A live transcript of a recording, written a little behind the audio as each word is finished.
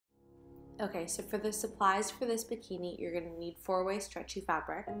Okay, so for the supplies for this bikini, you're going to need 4-way stretchy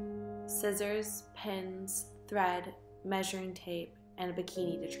fabric, scissors, pins, thread, measuring tape, and a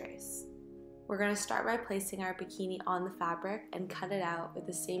bikini to trace. We're going to start by placing our bikini on the fabric and cut it out with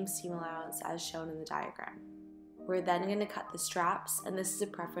the same seam allowance as shown in the diagram. We're then going to cut the straps, and this is a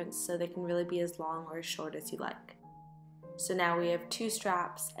preference so they can really be as long or as short as you like. So now we have 2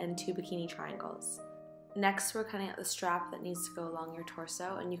 straps and 2 bikini triangles. Next, we're cutting out the strap that needs to go along your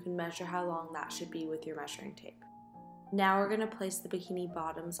torso, and you can measure how long that should be with your measuring tape. Now we're going to place the bikini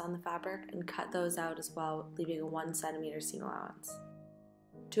bottoms on the fabric and cut those out as well, leaving a 1 centimeter seam allowance.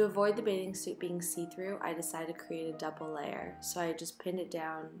 To avoid the bathing suit being see-through, I decided to create a double layer, so I just pinned it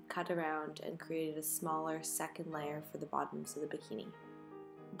down, cut around, and created a smaller second layer for the bottoms of the bikini.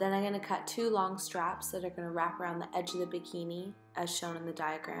 Then I'm going to cut 2 long straps that are going to wrap around the edge of the bikini as shown in the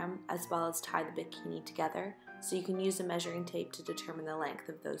diagram, as well as tie the bikini together, so you can use a measuring tape to determine the length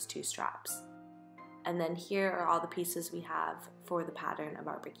of those 2 straps. And then here are all the pieces we have for the pattern of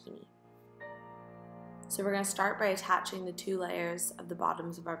our bikini. So we're going to start by attaching the 2 layers of the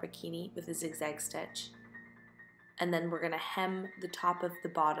bottoms of our bikini with a zigzag stitch. And then we're going to hem the top of the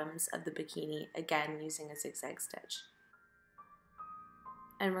bottoms of the bikini, again using a zigzag stitch.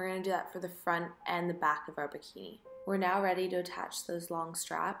 And we're going to do that for the front and the back of our bikini. We're now ready to attach those long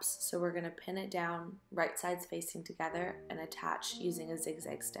straps, so we're going to pin it down, right sides facing together, and attach using a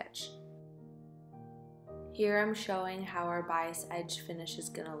zigzag stitch. Here I'm showing how our bias edge finish is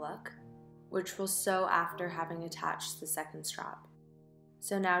going to look, which we'll sew after having attached the second strap.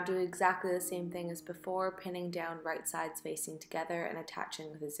 So now do exactly the same thing as before, pinning down right sides facing together and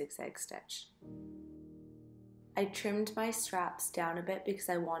attaching with a zigzag stitch. I trimmed my straps down a bit because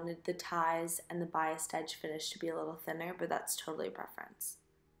I wanted the ties and the biased edge finish to be a little thinner, but that's totally a preference.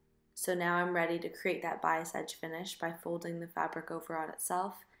 So now I'm ready to create that bias edge finish by folding the fabric over on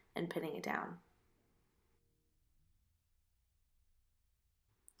itself and pinning it down.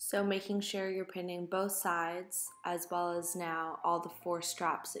 So making sure you're pinning both sides, as well as now all the 4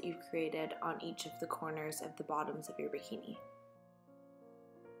 straps that you've created on each of the corners of the bottoms of your bikini.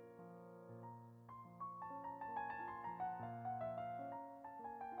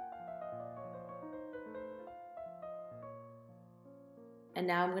 And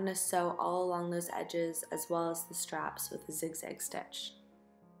now I'm going to sew all along those edges as well as the straps with a zigzag stitch.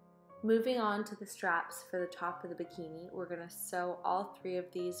 Moving on to the straps for the top of the bikini, we're going to sew all 3 of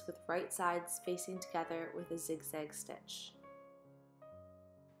these with right sides facing together with a zigzag stitch.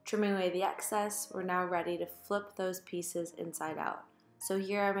 Trimming away the excess, we're now ready to flip those pieces inside out. So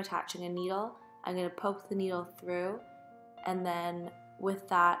here I'm attaching a needle. I'm going to poke the needle through, and then with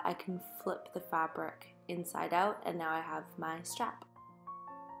that I can flip the fabric inside out, and now I have my strap.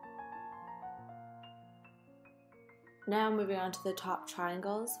 Now moving on to the top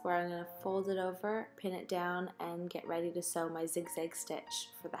triangles, where I'm going to fold it over, pin it down, and get ready to sew my zigzag stitch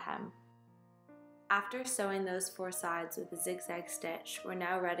for the hem. After sewing those 4 sides with a zigzag stitch, we're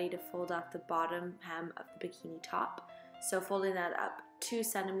now ready to fold up the bottom hem of the bikini top. So folding that up 2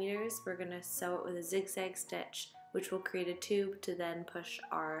 centimeters, we're going to sew it with a zigzag stitch, which will create a tube to then push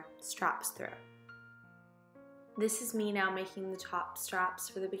our straps through. This is me now making the top straps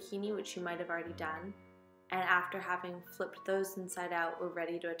for the bikini, which you might have already done. And after having flipped those inside out, we're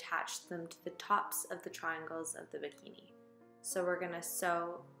ready to attach them to the tops of the triangles of the bikini. So we're going to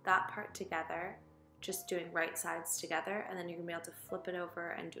sew that part together, just doing right sides together, and then you're going to be able to flip it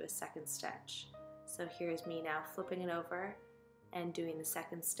over and do a second stitch. So here's me now flipping it over and doing the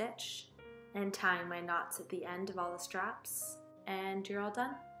second stitch and tying my knots at the end of all the straps, and you're all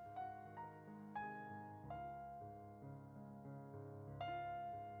done.